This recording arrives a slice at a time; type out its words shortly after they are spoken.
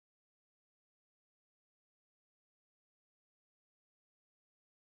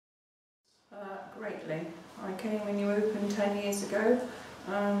Greatly. I came when you opened 10 years ago.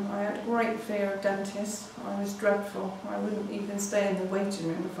 I had a great fear of dentists. I was dreadful. I wouldn't even stay in the waiting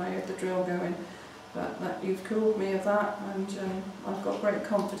room if I heard the drill going. But you've cured me of that, and I've got great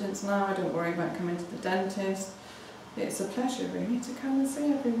confidence now. I don't worry about coming to the dentist. It's a pleasure really to come and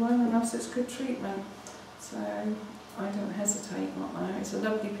see everyone and have such good treatment. So I don't hesitate not now. It's a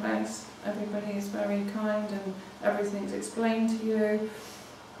lovely place. Everybody is very kind and everything's explained to you,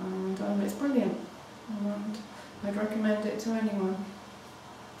 and it's brilliant. And I'd recommend it to anyone.